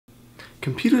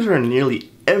Computers are in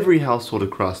nearly every household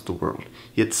across the world,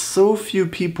 yet so few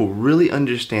people really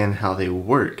understand how they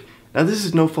work. Now this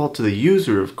is no fault to the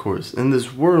user, of course. In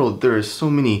this world there are so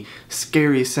many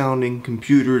scary sounding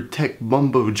computer tech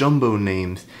mumbo jumbo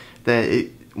names that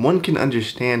one can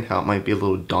understand how it might be a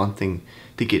little daunting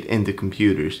to get into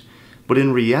computers. But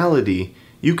in reality,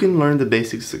 you can learn the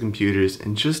basics of computers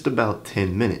in just about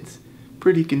 10 minutes.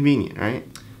 Pretty convenient, right?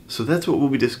 So that's what we'll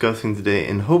be discussing today,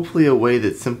 and hopefully a way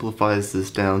that simplifies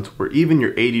this down to where even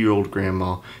your 80-year-old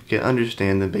grandma can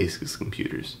understand the basics of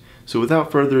computers. So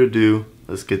without further ado,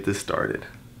 let's get this started.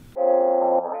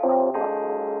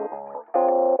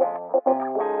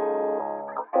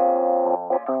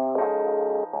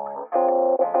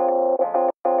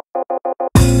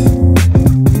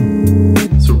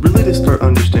 So really, to start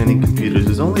understanding computers,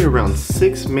 there's only around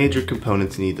 6 major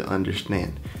components you need to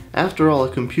understand. After all, a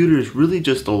computer is really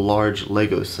just a large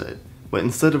Lego set, but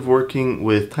instead of working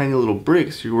with tiny little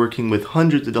bricks, you're working with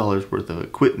hundreds of dollars worth of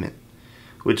equipment,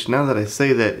 which now that I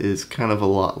say that is kind of a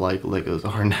lot like Legos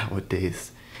are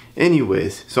nowadays.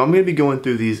 Anyways, so I'm going to be going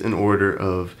through these in order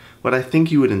of what I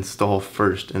think you would install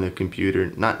first in a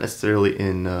computer, not necessarily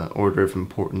in order of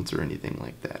importance or anything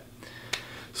like that.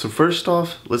 So first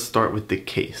off, let's start with the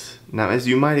case. Now, as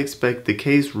you might expect, the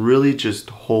case really just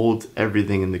holds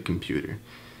everything in the computer.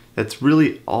 That's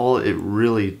really all it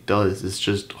really does, is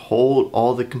just hold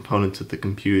all the components of the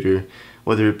computer,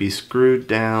 whether it be screwed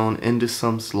down into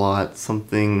some slot,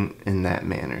 something in that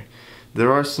manner.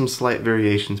 There are some slight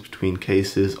variations between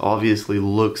cases. Obviously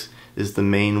looks is the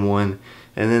main one,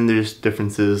 and then there's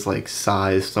differences like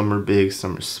size. Some are big,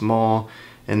 some are small,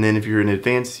 and then if you're an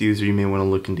advanced user you may want to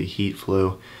look into heat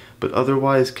flow, but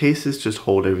otherwise cases just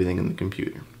hold everything in the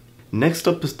computer. Next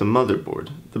up is the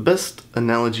motherboard. The best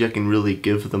analogy I can really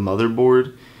give the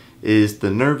motherboard is the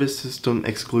nervous system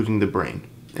excluding the brain,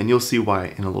 and you'll see why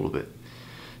in a little bit.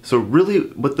 So really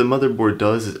what the motherboard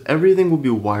does is everything will be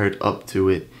wired up to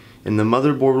it, and the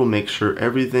motherboard will make sure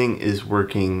everything is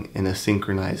working in a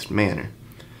synchronized manner.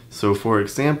 So for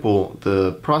example,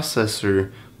 the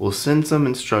processor will send some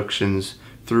instructions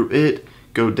through it,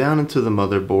 go down into the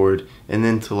motherboard, and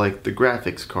then to like the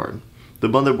graphics card. The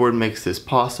motherboard makes this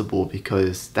possible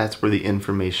because that's where the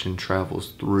information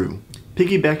travels through.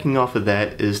 Piggybacking off of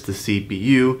that is the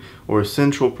CPU, or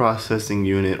Central Processing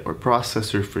Unit, or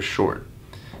processor for short.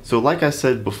 So like I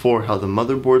said before, how the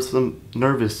motherboard's the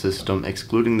nervous system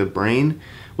excluding the brain,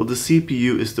 well, the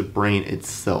CPU is the brain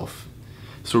itself.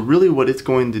 So really what it's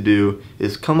going to do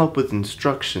is come up with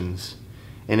instructions,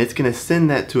 and it's going to send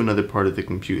that to another part of the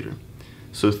computer.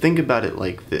 So think about it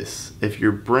like this. If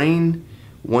your brain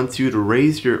wants you to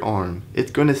raise your arm,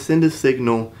 it's going to send a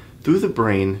signal through the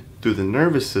brain, through the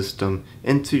nervous system,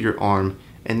 into your arm,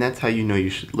 and that's how you know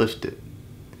you should lift it.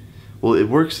 Well, it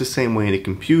works the same way in a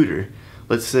computer.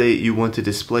 Let's say you want to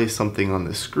display something on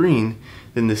the screen,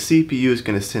 then the CPU is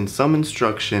going to send some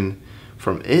instruction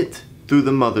from it through the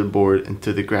motherboard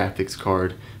into the graphics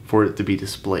card for it to be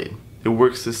displayed. It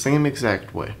works the same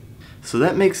exact way. So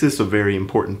that makes this a very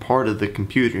important part of the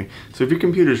computer. So if your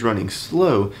computer is running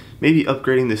slow, maybe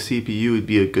upgrading the CPU would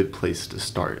be a good place to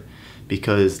start,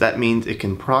 because that means it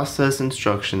can process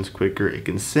instructions quicker, it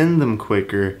can send them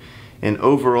quicker, and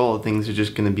overall things are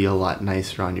just going to be a lot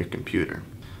nicer on your computer.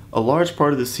 A large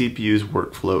part of the CPU's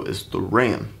workflow is the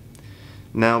RAM.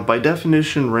 Now by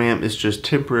definition, RAM is just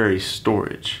temporary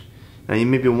storage. Now you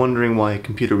may be wondering why a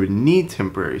computer would need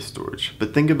temporary storage,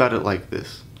 but think about it like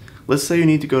this. Let's say you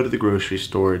need to go to the grocery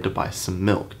store to buy some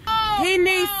milk. He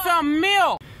needs some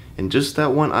milk! And just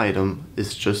that one item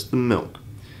is just the milk.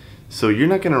 So you're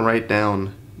not going to write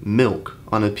down milk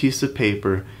on a piece of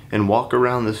paper and walk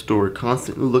around the store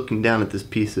constantly looking down at this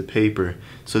piece of paper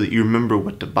so that you remember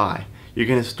what to buy. You're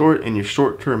going to store it in your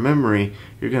short-term memory.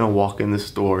 You're going to walk in the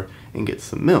store and get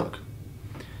some milk.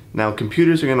 Now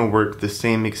computers are going to work the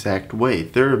same exact way.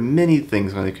 There are many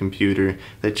things on a computer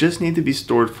that just need to be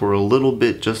stored for a little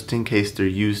bit just in case they're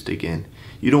used again.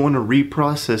 You don't want to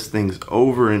reprocess things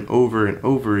over and over and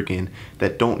over again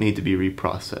that don't need to be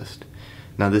reprocessed.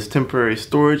 Now this temporary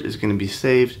storage is going to be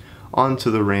saved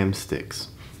onto the RAM sticks,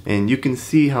 and you can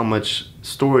see how much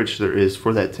storage there is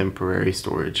for that temporary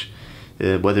storage.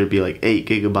 Whether it be like 8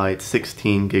 gigabytes,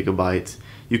 16 gigabytes,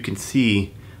 you can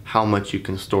see how much you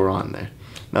can store on there.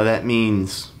 Now that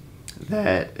means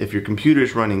that if your computer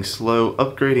is running slow,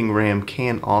 upgrading RAM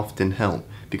can often help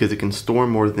because it can store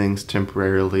more things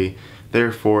temporarily.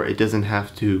 Therefore, it doesn't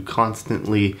have to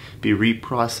constantly be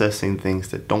reprocessing things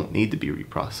that don't need to be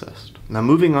reprocessed. Now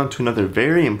moving on to another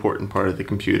very important part of the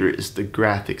computer is the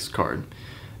graphics card.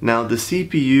 Now the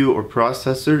CPU or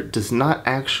processor does not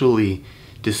actually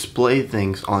display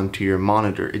things onto your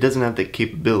monitor. It doesn't have that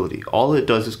capability. All it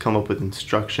does is come up with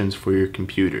instructions for your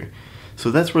computer. So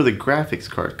that's where the graphics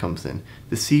card comes in.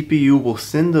 The CPU will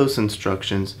send those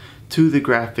instructions to the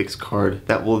graphics card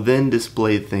that will then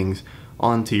display things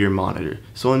onto your monitor.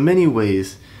 So in many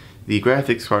ways, the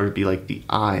graphics card would be like the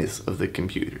eyes of the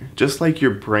computer. Just like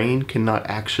your brain cannot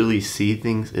actually see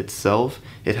things itself,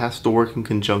 it has to work in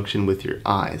conjunction with your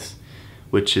eyes,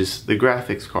 which is the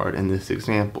graphics card in this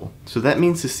example. So that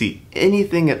means to see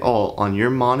anything at all on your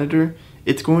monitor,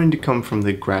 it's going to come from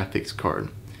the graphics card.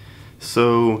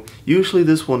 So usually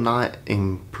this will not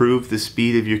improve the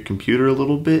speed of your computer a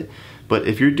little bit, but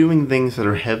if you're doing things that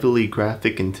are heavily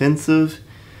graphic intensive,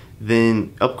 then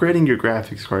upgrading your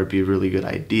graphics card would be a really good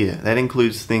idea. That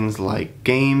includes things like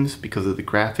games because of the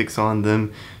graphics on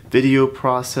them, video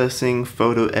processing,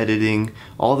 photo editing,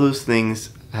 all those things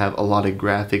have a lot of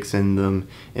graphics in them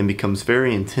and becomes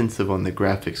very intensive on the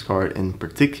graphics card in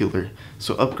particular.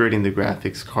 So upgrading the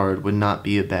graphics card would not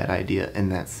be a bad idea in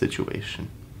that situation.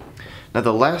 Now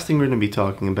the last thing we're going to be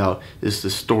talking about is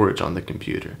the storage on the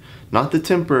computer. Not the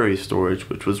temporary storage,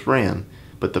 which was RAM,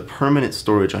 but the permanent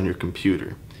storage on your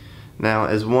computer. Now,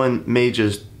 as one may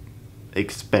just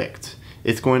expect,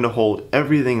 it's going to hold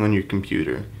everything on your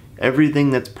computer.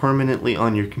 Everything that's permanently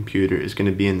on your computer is going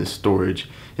to be in the storage,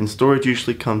 and storage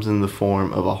usually comes in the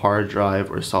form of a hard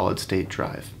drive or solid state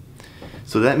drive.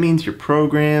 So that means your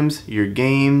programs, your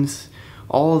games,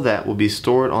 all of that will be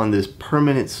stored on this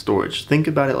permanent storage. Think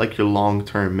about it like your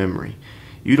long-term memory.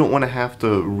 You don't want to have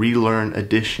to relearn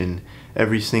addition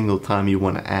every single time you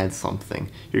want to add something.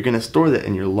 You're going to store that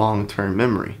in your long-term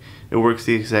memory. It works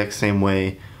the exact same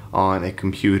way on a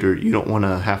computer. You don't want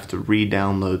to have to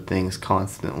re-download things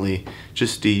constantly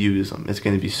just to use them. It's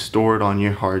going to be stored on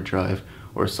your hard drive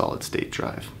or solid state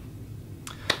drive.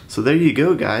 So there you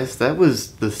go, guys. That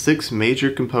was the 6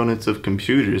 major components of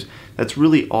computers. That's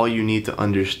really all you need to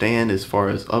understand as far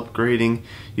as upgrading.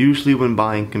 Usually when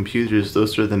buying computers,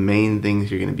 those are the main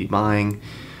things you're going to be buying.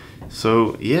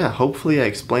 So yeah, hopefully I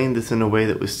explained this in a way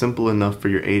that was simple enough for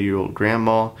your 80-year-old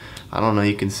grandma. I don't know,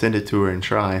 you can send it to her and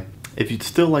try. If you'd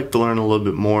still like to learn a little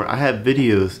bit more, I have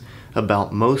videos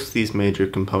about most of these major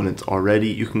components already.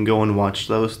 You can go and watch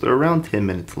those. They're around 10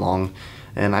 minutes long,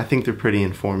 and I think they're pretty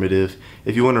informative.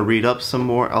 If you want to read up some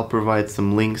more, I'll provide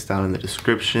some links down in the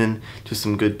description to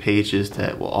some good pages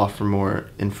that will offer more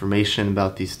information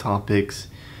about these topics.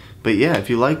 But yeah, if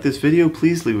you liked this video,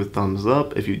 please leave a thumbs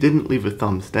up. If you didn't, leave a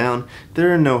thumbs down.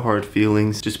 There are no hard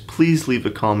feelings. Just please leave a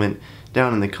comment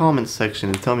down in the comments section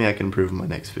and tell me I can improve in my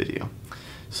next video.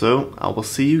 So I will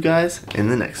see you guys in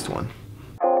the next one.